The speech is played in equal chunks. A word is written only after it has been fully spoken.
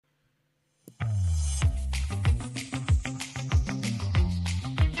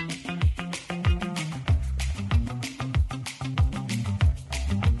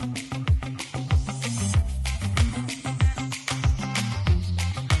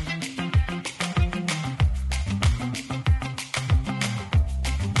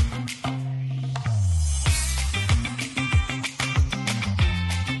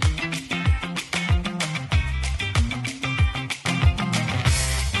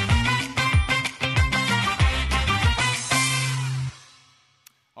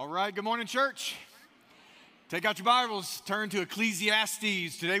right, good morning, church. Take out your Bibles, turn to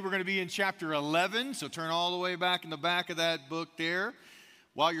Ecclesiastes. Today we're going to be in chapter 11, so turn all the way back in the back of that book there.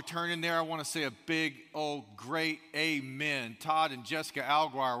 While you're turning there, I want to say a big, great amen. Todd and Jessica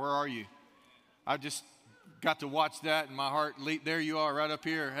Alguire, where are you? I just got to watch that and my heart leap. There you are, right up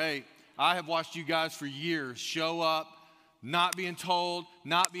here. Hey, I have watched you guys for years show up, not being told,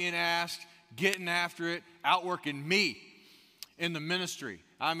 not being asked, getting after it, outworking me in the ministry.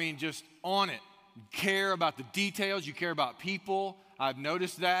 I mean, just on it. You care about the details. You care about people. I've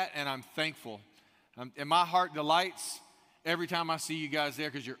noticed that, and I'm thankful. And my heart delights every time I see you guys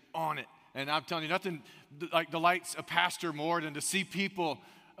there because you're on it. And I'm telling you, nothing like delights a pastor more than to see people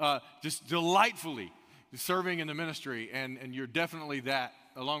just delightfully serving in the ministry. And you're definitely that,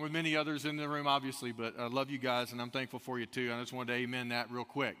 along with many others in the room, obviously. But I love you guys, and I'm thankful for you, too. I just wanted to amen that real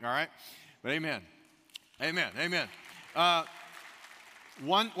quick, all right? But amen. Amen. Amen.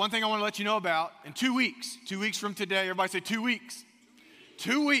 One thing I want to let you know about, in 2 weeks from today, everybody say 2 weeks.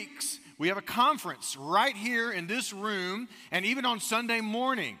 2 weeks, we have a conference right here in this room, and even on Sunday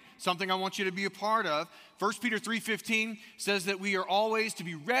morning, something I want you to be a part of. 1 Peter 3:15 says that we are always to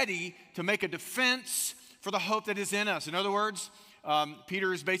be ready to make a defense for the hope that is in us. In other words,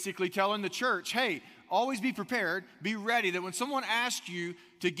 Peter is basically telling the church, hey, always be prepared, be ready, that when someone asks you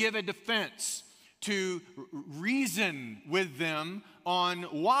to give a defense, to reason with them on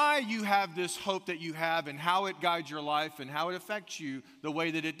why you have this hope that you have and how it guides your life and how it affects you the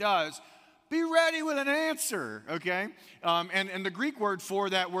way that it does. Be ready with an answer, okay? And the Greek word for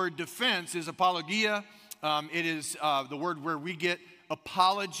that word defense is apologia. It is the word where we get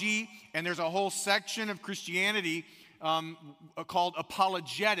apology, and there's a whole section of Christianity called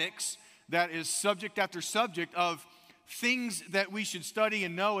apologetics that is subject after subject of things that we should study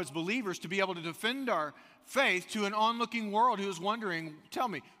and know as believers to be able to defend our faith to an onlooking world who is wondering, tell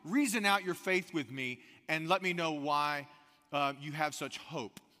me, reason out your faith with me and let me know why you have such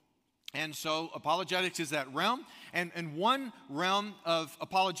hope. And so apologetics is that realm. And one realm of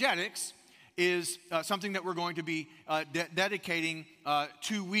apologetics is something that we're going to be dedicating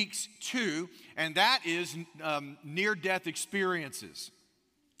 2 weeks to, and that is near-death experiences.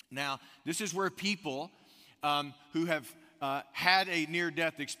 Now, this is where people who have had a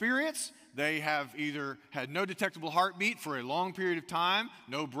near-death experience, they have either had no detectable heartbeat for a long period of time,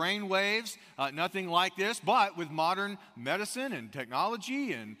 no brain waves, nothing like this, but with modern medicine and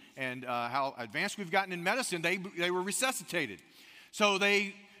technology and how advanced we've gotten in medicine, they were resuscitated. So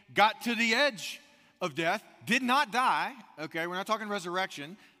they got to the edge of death, did not die, okay, we're not talking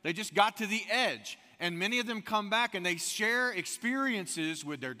resurrection, they just got to the edge. And many of them come back and they share experiences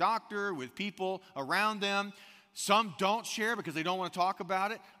with their doctor, with people around them. Some don't share because they don't want to talk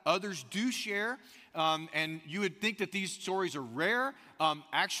about it. Others do share. And you would think that these stories are rare.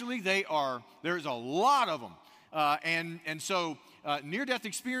 Actually, they are. There's a lot of them. And so near-death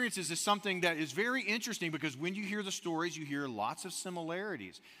experiences is something that is very interesting because when you hear the stories, you hear lots of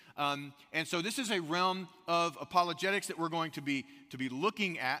similarities. And so this is a realm of apologetics that we're going to be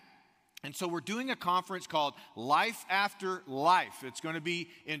looking at. And so we're doing a conference called Life After Life. It's going to be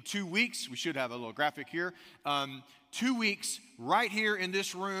in 2 weeks. We should have a little graphic here. 2 weeks right here in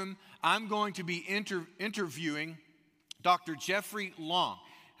this room. I'm going to be interviewing Dr. Jeffrey Long.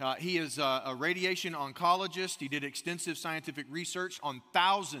 He is a radiation oncologist. He did extensive scientific research on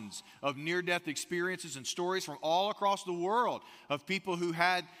thousands of near-death experiences and stories from all across the world of people who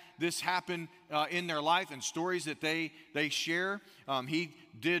had this happen in their life and stories that they share. He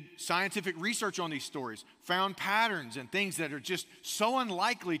did scientific research on these stories, found patterns and things that are just so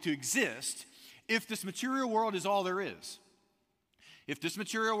unlikely to exist if this material world is all there is. If this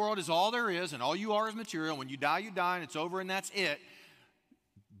material world is all there is and all you are is material, when you die and it's over and that's it,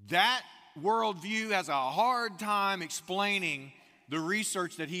 that worldview has a hard time explaining the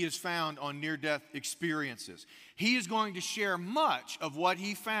research that he has found on near-death experiences. He is going to share much of what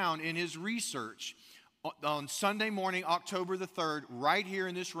he found in his research on Sunday morning, October the 3rd, right here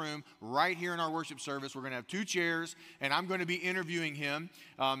in this room, right here in our worship service. We're going to have 2 chairs, and I'm going to be interviewing him.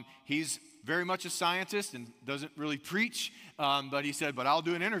 He's very much a scientist and doesn't really preach, but he said, but I'll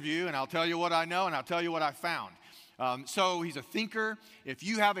do an interview, and I'll tell you what I know, and I'll tell you what I found. So he's a thinker. If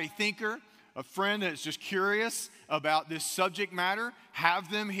you have a thinker, a friend that's just curious about this subject matter, have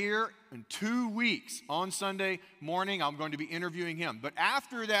them here in 2 weeks on Sunday morning. I'm going to be interviewing him. But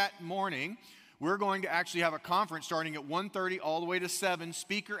after that morning, we're going to actually have a conference starting at 1:30 all the way to 7,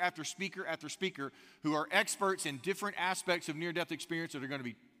 speaker after speaker after speaker, who are experts in different aspects of near-death experience that are going to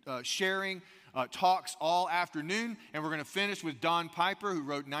be sharing talks all afternoon, and we're going to finish with Don Piper, who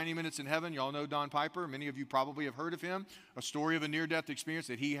wrote 90 Minutes in Heaven. You all know Don Piper. Many of you probably have heard of him, a story of a near-death experience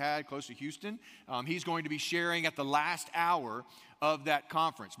that he had close to Houston. He's going to be sharing at the last hour of that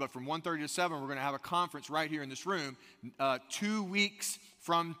conference. But from 1:30 to 7, we're going to have a conference right here in this room 2 weeks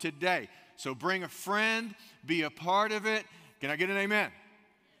from today. So bring a friend, be a part of it. Can I get an amen?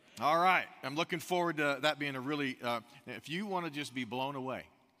 All right. I'm looking forward to that being a really, if you want to just be blown away,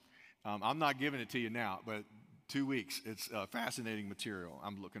 I'm not giving it to you now, but 2 weeks, it's fascinating material.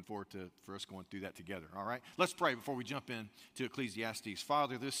 I'm looking forward for us going through that together, all right? Let's pray before we jump in to Ecclesiastes.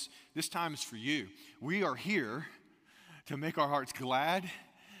 Father, this time is for you. We are here to make our hearts glad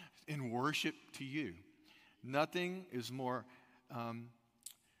in worship to you. Nothing is more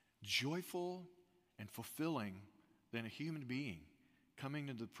joyful and fulfilling than a human being coming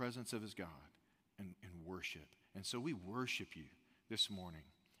into the presence of his God and worship. And so we worship you this morning.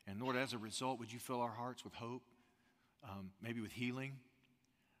 And Lord, as a result, would you fill our hearts with hope, maybe with healing,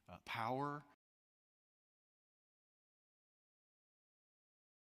 power,